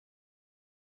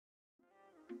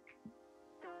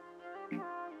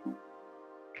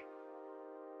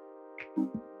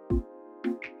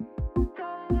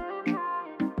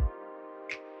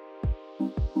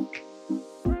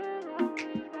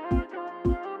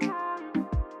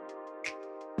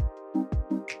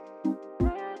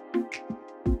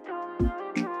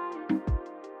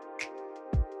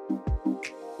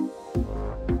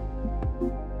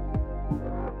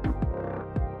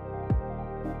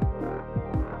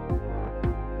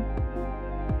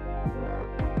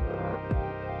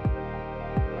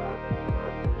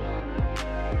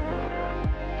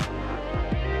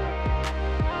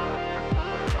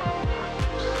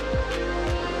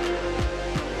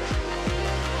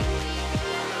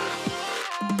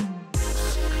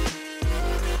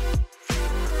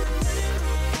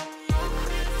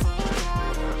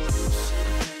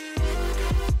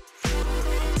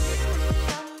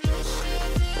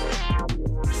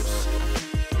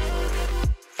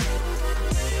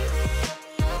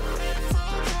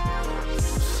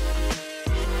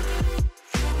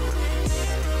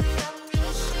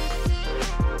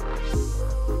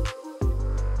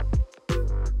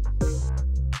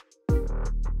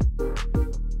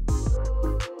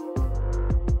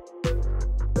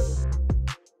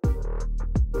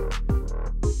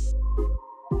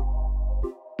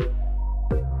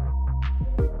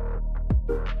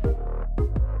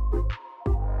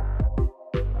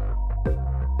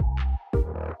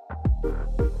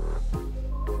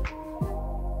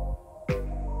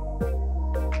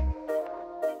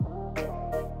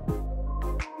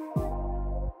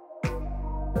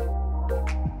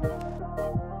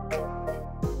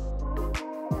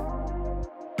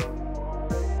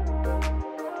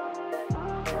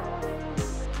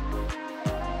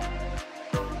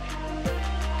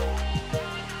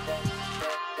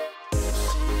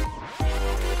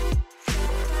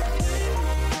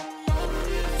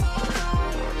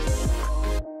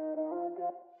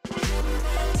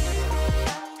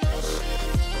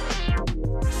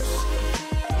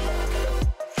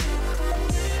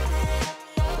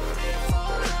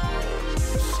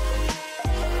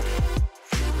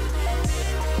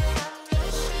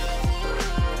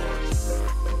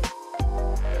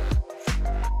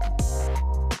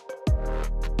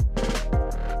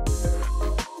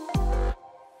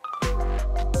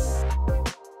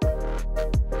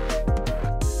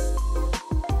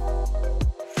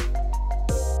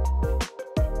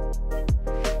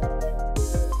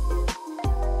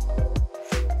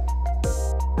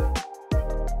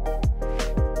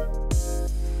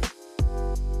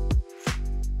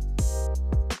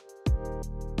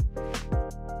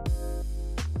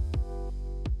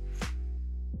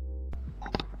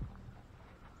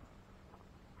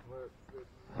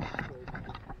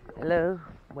Hello,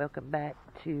 welcome back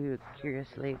to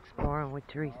Curiously Exploring with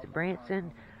Teresa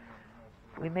Branson.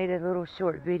 We made a little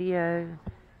short video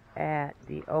at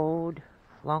the old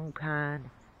Long Pine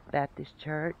Baptist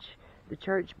Church. The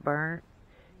church burnt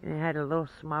and it had a little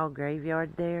small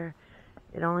graveyard there.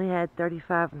 It only had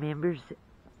 35 members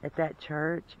at that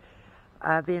church.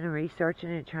 I've been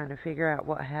researching and trying to figure out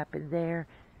what happened there.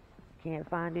 Can't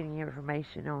find any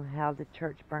information on how the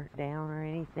church burnt down or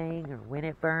anything or when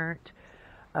it burnt.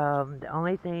 The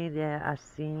only thing that I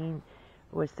seen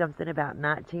was something about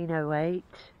 1908.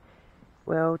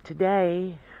 Well,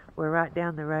 today we're right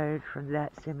down the road from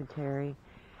that cemetery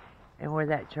and where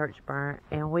that church burnt,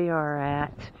 and we are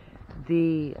at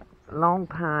the Long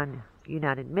Pine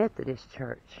United Methodist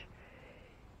Church.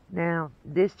 Now,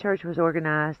 this church was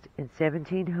organized in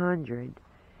 1700,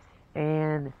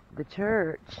 and the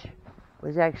church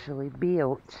was actually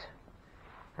built.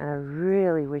 And I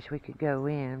really wish we could go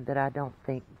in, but I don't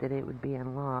think that it would be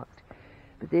unlocked.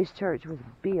 But this church was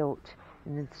built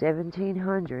in the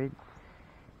 1700s,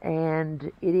 and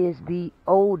it is the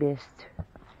oldest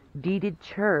deeded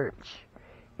church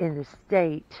in the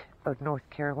state of North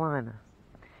Carolina.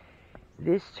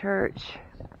 This church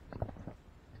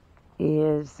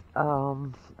is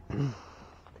kind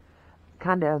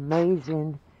of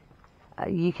amazing.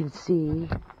 You can see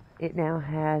it now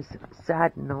has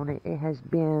siding on it. It has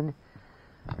been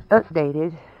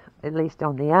updated, at least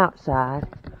on the outside.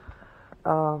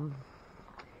 The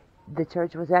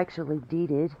church was actually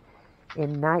deeded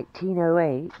in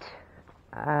 1908.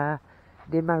 I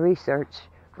did my research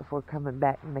before coming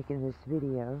back and making this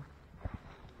video.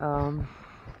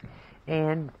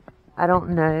 And I don't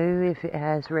know if it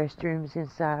has restrooms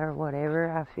inside or whatever.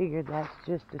 I figured that's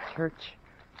just a church,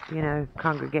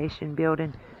 congregation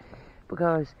building,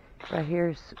 because right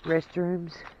here's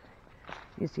restrooms.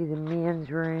 You see the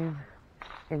men's room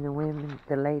and the women,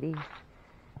 the ladies.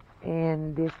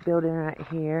 And this building right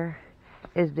here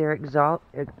is their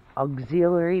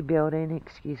auxiliary building,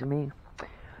 excuse me.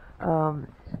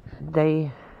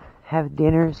 They have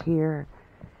dinners here,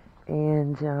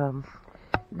 and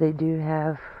they do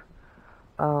have,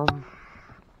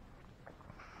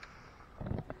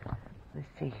 let's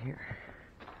see here.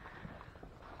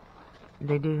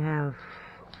 They do have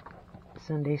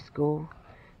Sunday school,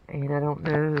 and I don't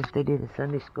know if they did a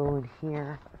Sunday school in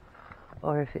here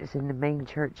or if it's in the main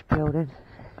church building.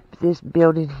 But this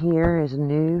building here is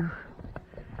new,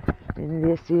 and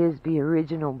this is the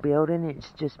original building.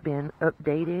 It's just been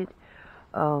updated.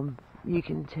 You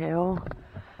can tell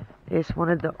it's one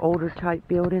of the older type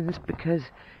buildings because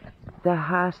the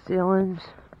high ceilings,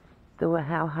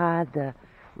 how high the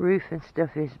roof and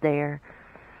stuff is there.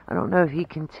 I don't know if you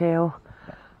can tell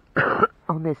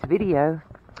on this video,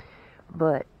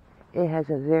 but it has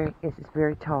it's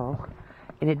very tall,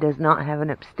 and it does not have an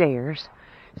upstairs.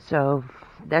 So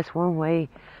that's one way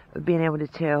of being able to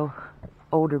tell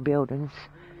older buildings.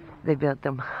 They built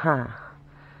them high.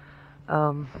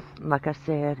 Like I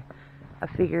said, I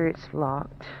figure it's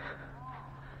locked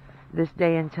this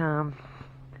day and time.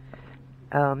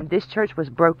 This church was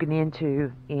broken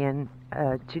into in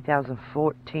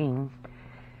 2014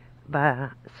 by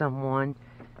someone.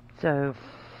 So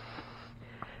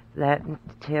that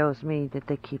tells me that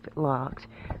they keep it locked.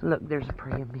 Look, there's a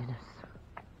praying mantis.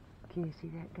 Can you see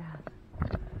that, guys?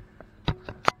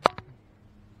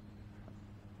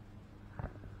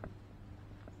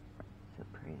 It's a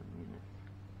praying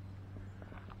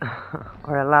mantis.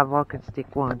 Or a live walking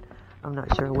stick one. I'm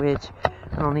not sure which.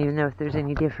 I don't even know if there's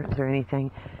any difference or anything.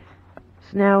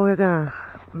 So now we're gonna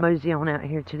mosey on out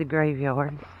here to the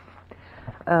graveyard.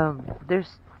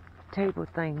 There's table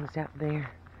things out there.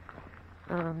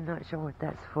 I'm not sure what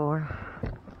that's for,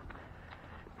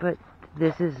 but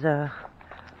this is a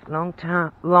Long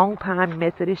Pine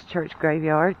Methodist Church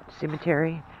graveyard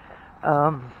cemetery.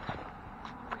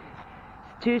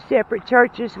 Two separate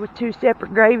churches with two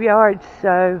separate graveyards,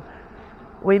 so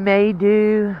we may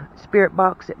do spirit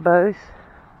box at both.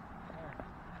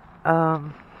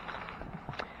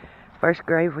 First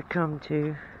grave we come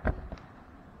to.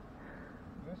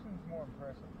 This one's more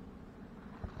impressive.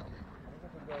 Look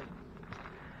at the date.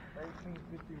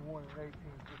 1851 and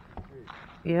 1856.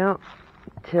 Yep,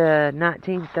 to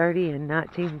 1930 and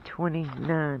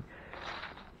 1929.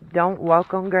 Don't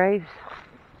walk on graves,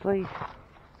 please.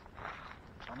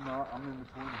 I'm not. I'm in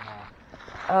between them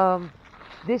all.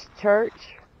 This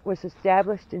church was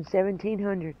established in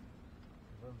 1700.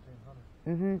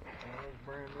 1700.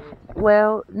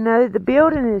 Well, no, the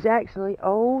building is actually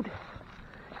old.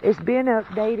 It's been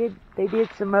updated. They did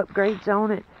some upgrades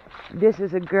on it. This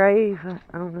is a grave.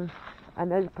 I don't know. I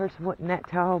know the person wasn't that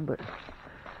tall, but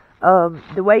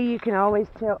The way you can always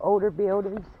tell older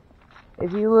buildings,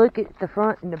 if you look at the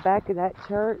front and the back of that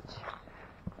church,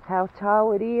 how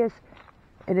tall it is,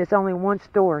 and it's only one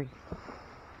story.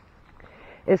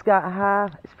 It's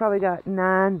probably got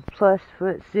 9+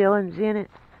 foot ceilings in it.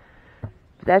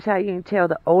 That's how you can tell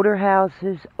the older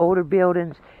houses, older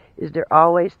buildings, is they're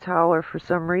always taller for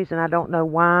some reason. I don't know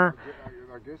why.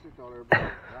 I guess it's all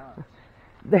everybody.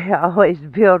 They always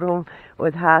build them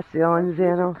with high ceilings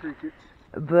in them.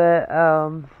 But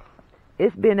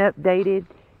it's been updated.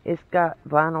 It's got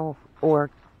vinyl or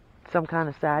some kind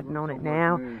of siding on it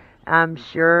now. I'm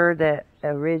sure that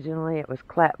originally it was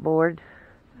clapboard.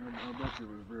 I bet it was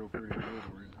real pretty good.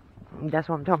 That's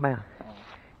what I'm talking about.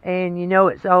 And you know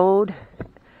it's old.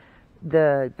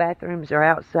 The bathrooms are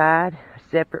outside,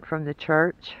 separate from the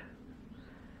church.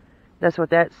 That's what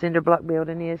that cinder block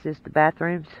building is the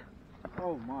bathrooms.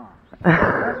 Oh my.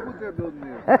 That's what that building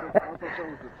is. I thought that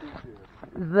was the tool shed.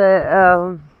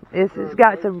 It's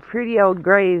got some pretty old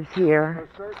graves here.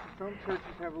 Some churches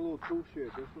have a little tool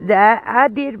shed. I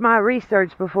did my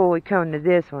research before we come to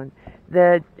this one.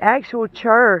 The actual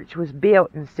church was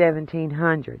built in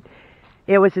 1700.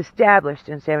 It was established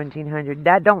in 1700.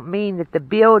 That don't mean that the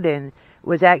building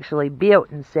was actually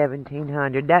built in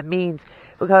 1700. That means,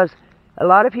 because a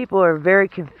lot of people are very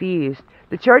confused.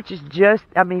 The church is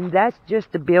that's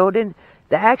just the building.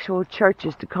 The actual church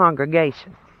is the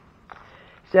congregation.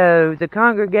 So the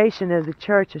congregation of the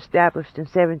church established in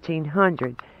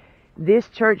 1700. This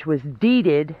church was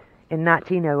deeded in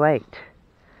 1908.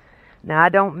 Now I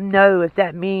don't know if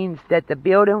that means that the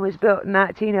building was built in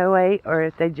 1908 or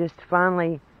if they just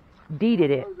finally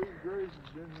deeded it.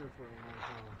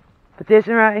 But this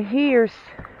one right here's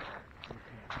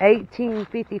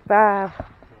 1855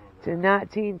 to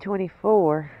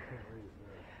 1924.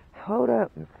 Hold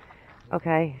up.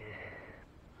 Okay.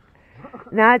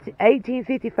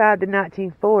 1855 to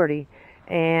 1940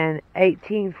 and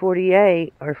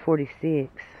 1848 or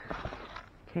 46.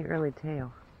 Can't really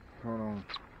tell. Hold on.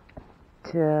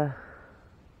 To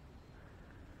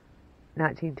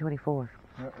 1924.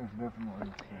 That is definitely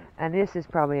sick. And this is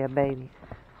probably a baby.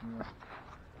 Yeah.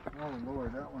 Oh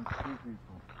Lord, that one's two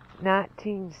people.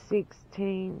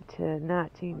 1916 to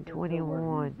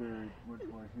 1921. Which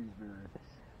way he's buried.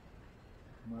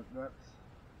 But that's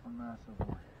a massive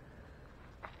one.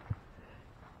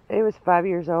 He was 5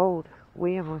 years old.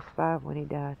 William was 5 when he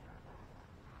died.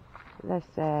 That's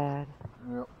sad.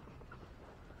 Yep.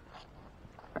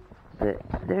 But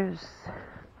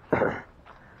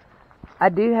I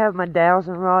do have my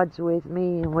dowsing rods with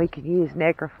me, and we could use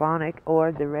necrophonic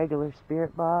or the regular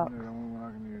spirit box. Yeah, the only one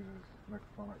I can use is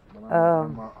necrophonic. But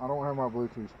I don't have my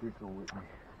Bluetooth speaker with me.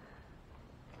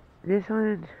 This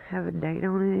one have a date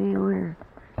on it anywhere?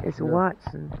 It's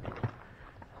Watson.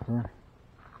 Huh?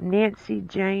 Nancy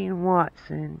Jane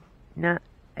Watson,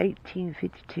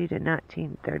 1852 to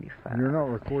 1935. You're not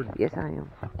recording? Yes, I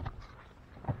am.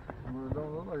 Well, it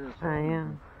don't look like it's I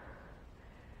am.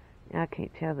 I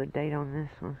can't tell the date on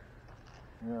this one.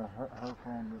 Yeah, her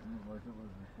phone didn't look like it was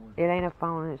recording. It ain't a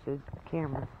phone, it's a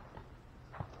camera.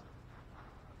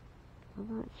 I'm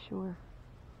not sure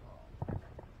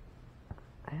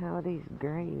how these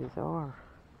graves are.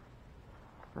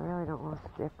 I really don't want to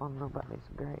step on nobody's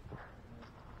grave.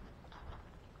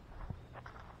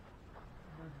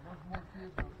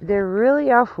 They're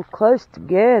really awful close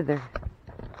together.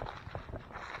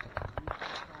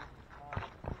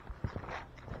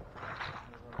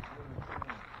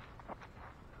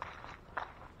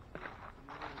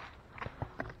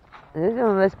 This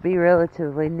one must be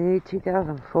relatively new,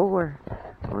 2004.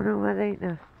 I wonder why they ain't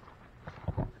no.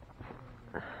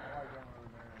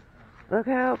 Look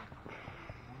how.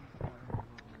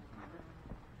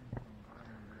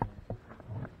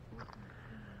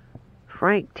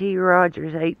 Frank T.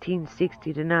 Rogers,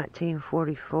 1860 to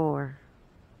 1944.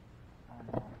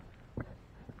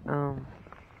 And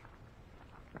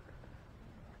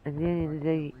then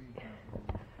the.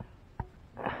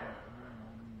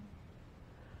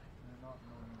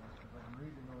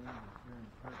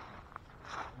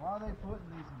 Why are they putting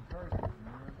these in cursive,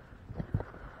 man?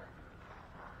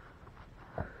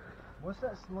 What's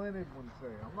that slanted one say?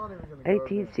 I'm not even going to go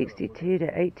 1862 to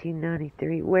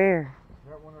 1893. Where?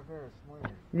 That one up there is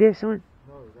slanted. This one?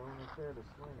 No, that one up there is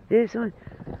slanted. This one?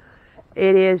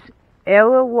 It is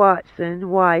Ella Watson,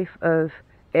 wife of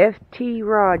F.T.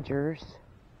 Rogers.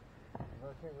 I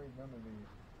can't read none of these.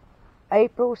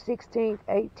 April 16th,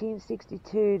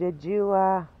 1862 to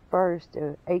July 1st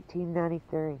of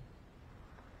 1893.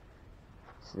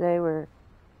 So they were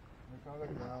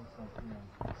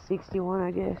 61,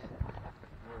 I guess.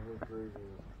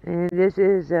 And this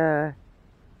is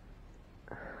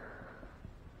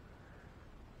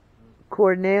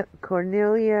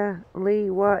Cornelia Lee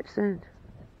Watson,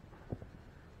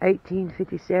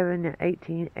 1857 to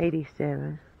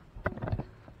 1887.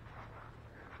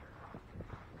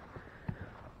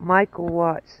 Michael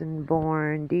Watson,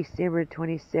 born December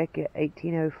 22nd,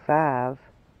 1805,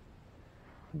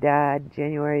 died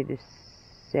January the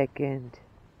 2nd,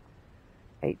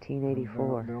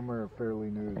 1884. Them are fairly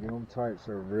new. Them types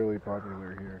are really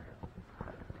popular here.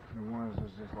 The ones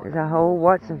that's just like... There's a whole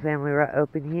Watson family right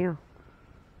up in here.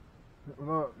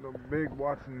 Look, the big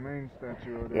Watson main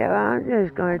statue over there. Yeah, well, I'm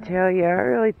just going to tell you, I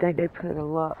really think they put a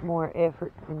lot more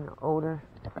effort in the older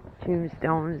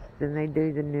tombstones than they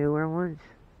do the newer ones.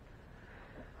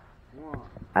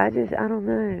 I don't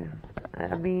know.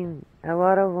 I mean, a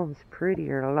lot of them's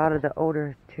prettier. A lot of the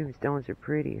older tombstones are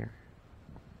prettier.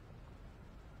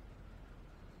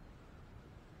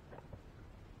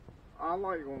 I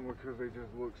like them because they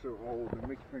just look so old. It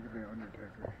makes you think of the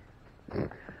Undertaker.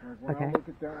 Like when I look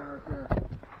at that one right there, it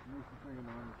makes me think of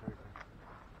the Undertaker.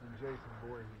 And Jason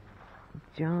Voorhees.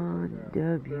 John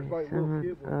W. Like Son I ain't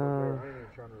even of...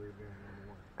 trying to read them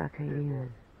anymore. I can't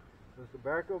even... Does the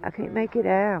back of I can't make it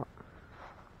out.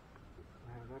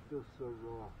 Man, that feels so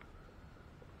raw.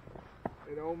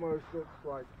 It almost looks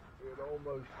like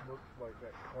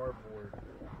that cardboard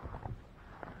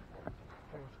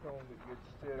tombstone that gets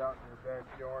stood out in your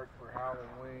backyard for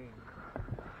Halloween.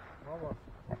 Mama,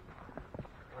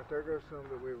 right there goes some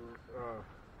that we were,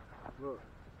 look.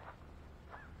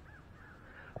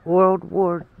 World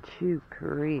War II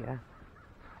Korea.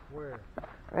 Where?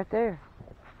 Right there.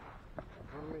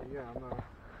 Yeah, I know.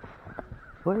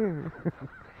 Where?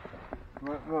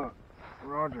 Look,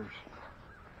 Rogers.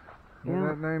 Yeah.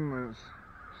 That name is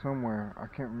somewhere. I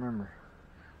can't remember.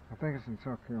 I think it's in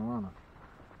South Carolina.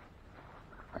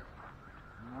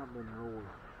 Not been rolled.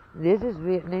 This is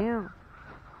Vietnam.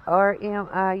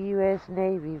 RMI U.S.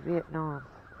 Navy, Vietnam.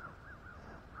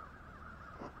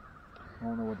 I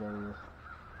don't know what that is.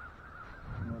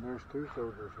 Well, there's two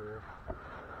soldiers here.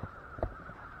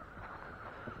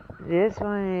 This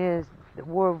one is the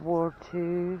World War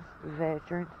II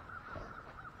veteran.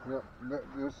 Yep,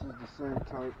 this is the same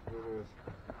type that is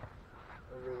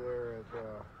over there at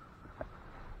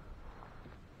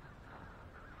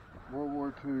World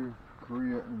War II,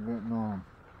 Korea, and Vietnam.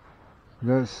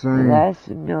 That's same. That's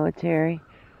the military.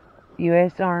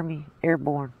 U.S. Army,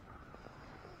 airborne.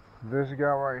 This guy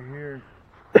right here.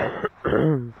 Might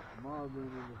have been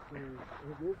in the same.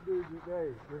 This dude today,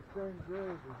 this same grave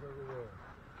is over there.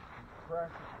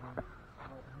 Practically, but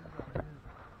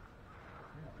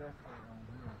he's definitely on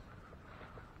his.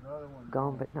 Another one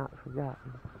Gone but not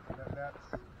forgotten.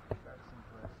 That's impressive.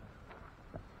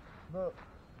 Look,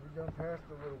 we done past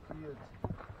the little kids.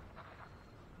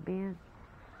 Ben?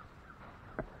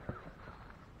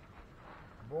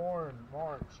 Born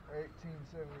March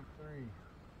 1873.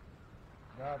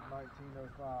 Died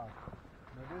 1905.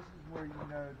 Now this is where you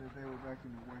know that they were back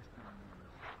in the Western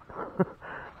years.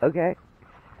 Okay.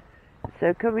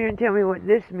 So come here and tell me what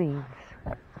this means.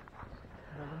 Now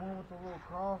the one with the little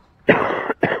cross,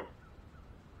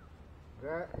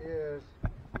 that is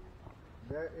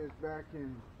back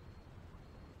in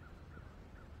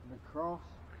the cross.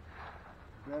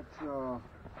 That's the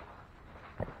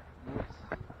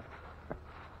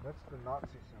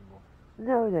Nazi symbol.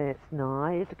 No, that's not.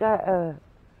 It's got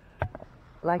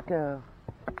like a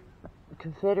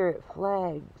Confederate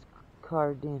flag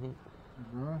carved in it.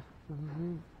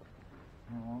 Mm-hmm.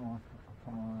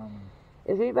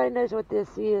 If anybody knows what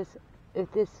this is,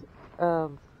 if this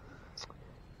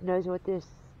knows what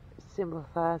this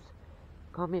signifies,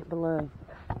 comment below.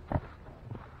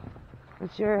 I'm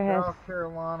sure it has South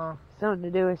Carolina. something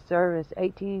to do with service,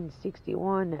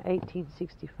 1861 to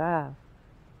 1865.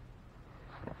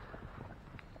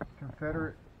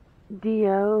 Confederate.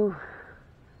 D.O.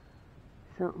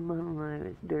 Something, I don't know,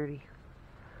 it's dirty.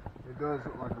 It does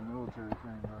look like a military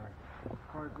thing, right?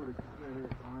 Probably put a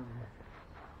Confederate on here.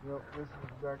 Yep, this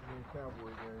is back in the cowboy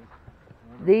days.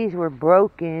 These were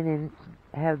broken and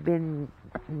have been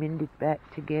mended back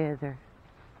together.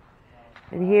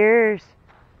 And here's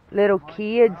little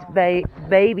kids,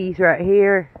 babies right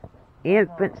here.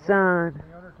 Infant son.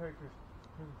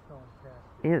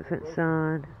 Infant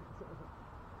son.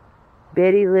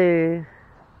 Betty Lou.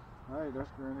 Hey, that's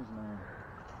Granny's name.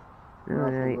 No,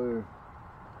 it ain't. Lou.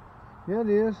 Yeah, it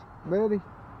is. Betty.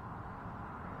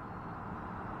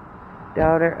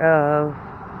 Daughter of.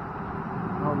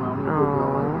 Oh, no, I'm gonna put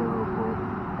that right there real quick.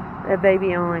 That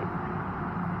baby only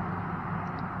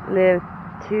lived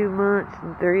 2 months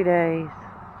and 3 days.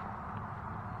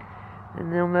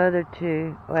 And them other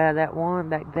two, well, that one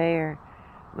back there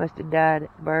must have died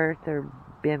at birth or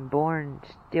been born,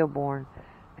 stillborn.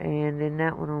 And then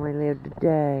that one only lived a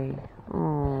day.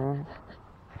 Oh,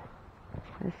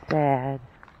 that's sad.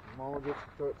 Mama gets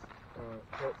touched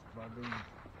by these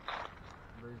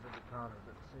at the counter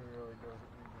that she really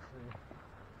doesn't need to see.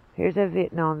 Here's a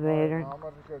Vietnam veteran. I'm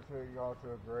about to go take y'all to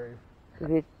a grave.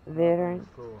 Veteran?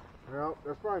 That's cool. Well,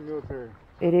 that's probably military.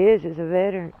 It is. It's a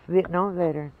veteran. Vietnam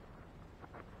veteran.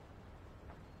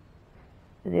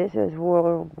 And this is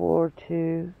World War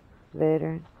II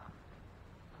veteran.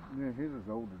 Yeah, his is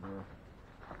older though.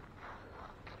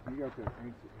 He got that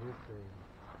ancient history.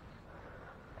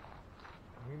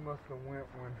 He must have went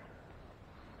when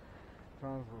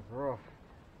times was rough.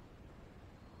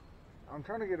 I'm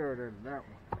trying to get over there to that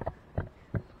one.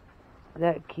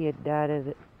 That kid died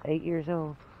at 8 years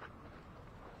old.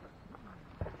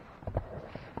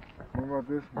 What about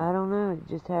this one? I don't know. It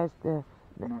just has the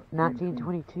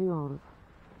 1922 on it.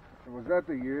 Was that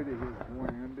the year that his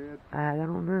one hand did? I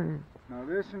don't know. Now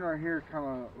this one right here, kind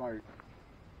of like,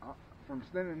 from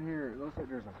standing here, it looks like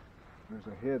there's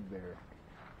a head there.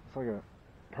 It's like a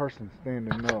person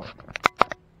standing up,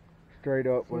 straight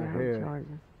up with a head.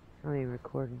 I'm even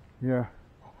recording. Yeah.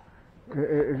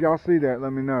 If y'all see that,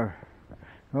 let me know.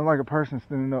 It looks like a person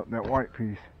standing up, that white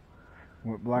piece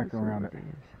with black around it.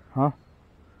 Huh?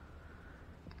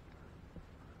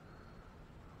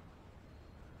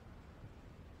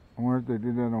 I wonder if they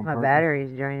did that on purpose. My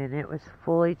battery's draining. It was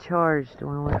fully charged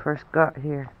when we first got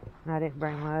here. I didn't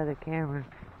bring my other camera.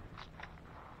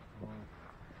 Well,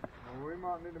 we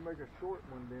might need to make a short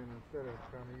one then instead of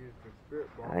trying to use the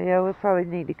spitball. Oh, yeah, we probably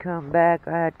need to come back.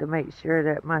 I have to make sure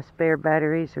that my spare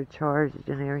batteries are charged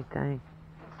and everything.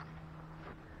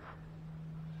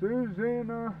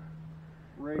 Susanna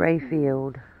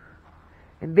Rayfield.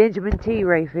 And Benjamin T.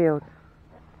 Rayfield.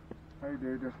 Hey,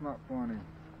 dude, that's not funny.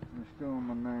 You're stealing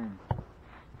my name.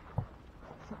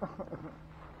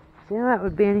 See how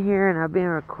we've been here and I've been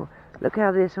recording. Look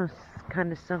how this one's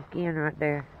kind of sunk in right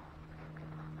there.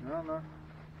 I know.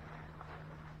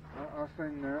 I've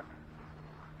seen that.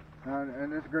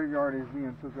 And this graveyard is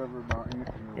being took over by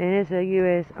Anthony. And it's a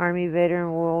U.S. Army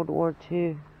veteran, World War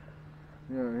II.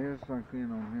 Yeah, it is sunk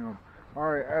in on him.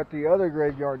 Alright, at the other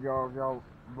graveyard, y'all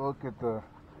look at the...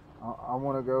 I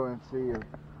want to go and see if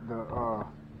the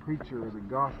preacher of the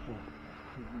gospel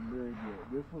has been buried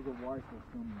yet. This was a wife of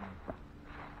someone.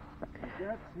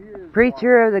 That's his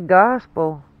Preacher wife. of the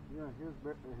gospel. Yeah,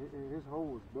 his hole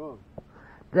was dug.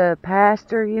 The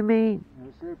pastor, you mean? And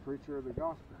it said preacher of the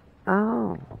gospel.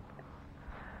 Oh.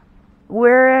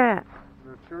 Where at?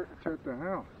 The church at the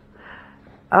house.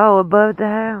 Oh, above the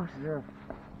house. Yeah.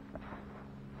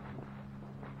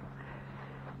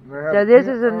 So this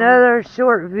is another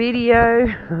short video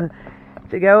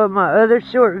to go with my other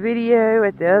short video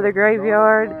at the other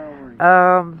graveyard.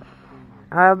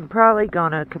 I'm probably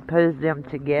gonna compose them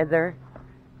together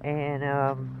and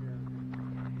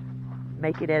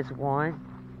make it as one.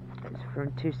 It's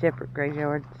from two separate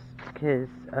graveyards because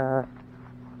that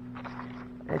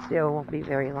still won't be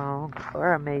very long.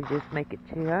 Or I may just make it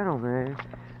two. I don't know.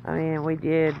 I mean, we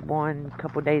did one a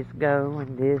couple days ago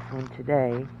and this one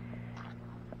today.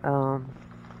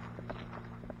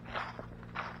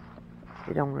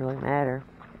 It don't really matter.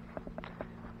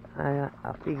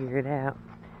 I'll figure it out.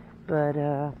 But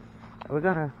we're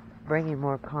gonna bring you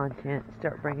more content.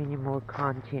 Start bringing you more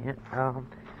content.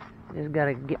 Just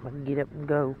gotta get my get up and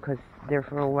go, cause there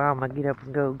for a while my get up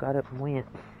and go got up and went.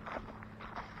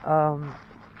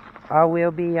 I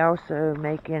will be also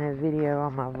making a video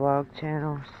on my vlog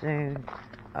channel soon.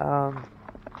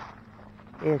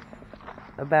 It's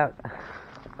about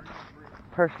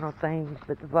personal things,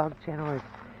 but the vlog channel is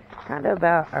kind of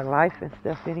about our life and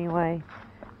stuff anyway,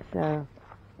 so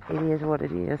it is what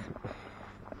it is.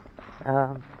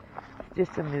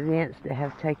 Just some events that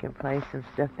have taken place and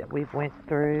stuff that we've went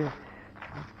through,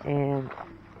 and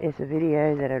it's a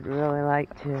video that I'd really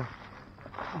like to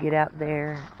get out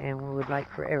there and we would like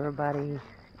for everybody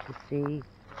to see,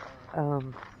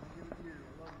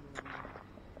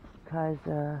 because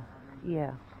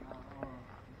yeah,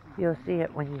 you'll see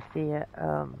it when you see it.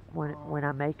 When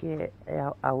I make it,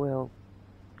 I will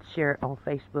share it on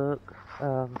Facebook.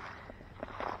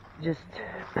 Just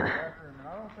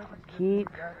keep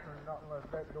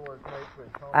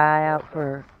eye out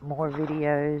for more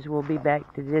videos. We'll be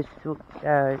back to this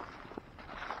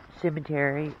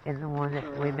cemetery and the one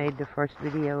that we made the first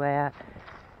video at,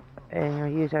 and we'll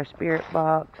use our spirit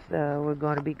box. We're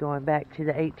going to be going back to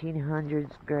the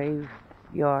 1800s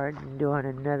graveyard and doing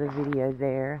another video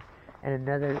there and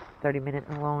another 30-minute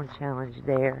alone challenge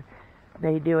there.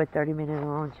 May do a 30-minute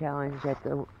alone challenge at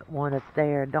the one up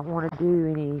there. Don't want to do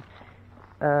any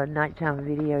nighttime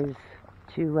videos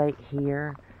too late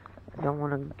here. I don't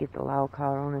want to get the law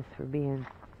called on us for being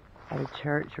at a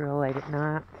church real late at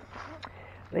night.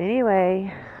 But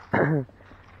anyway,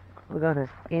 we're going to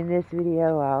end this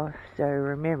video off. So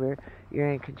remember, you're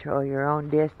in control of your own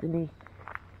destiny.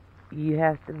 You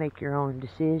have to make your own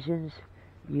decisions.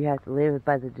 You have to live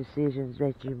by the decisions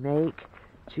that you make.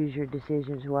 Choose your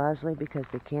decisions wisely because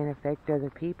they can affect other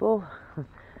people.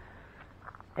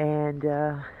 And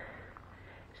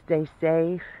stay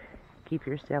safe. Keep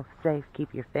yourself safe.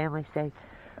 Keep your family safe.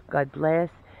 God bless.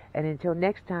 And until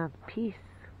next time, peace.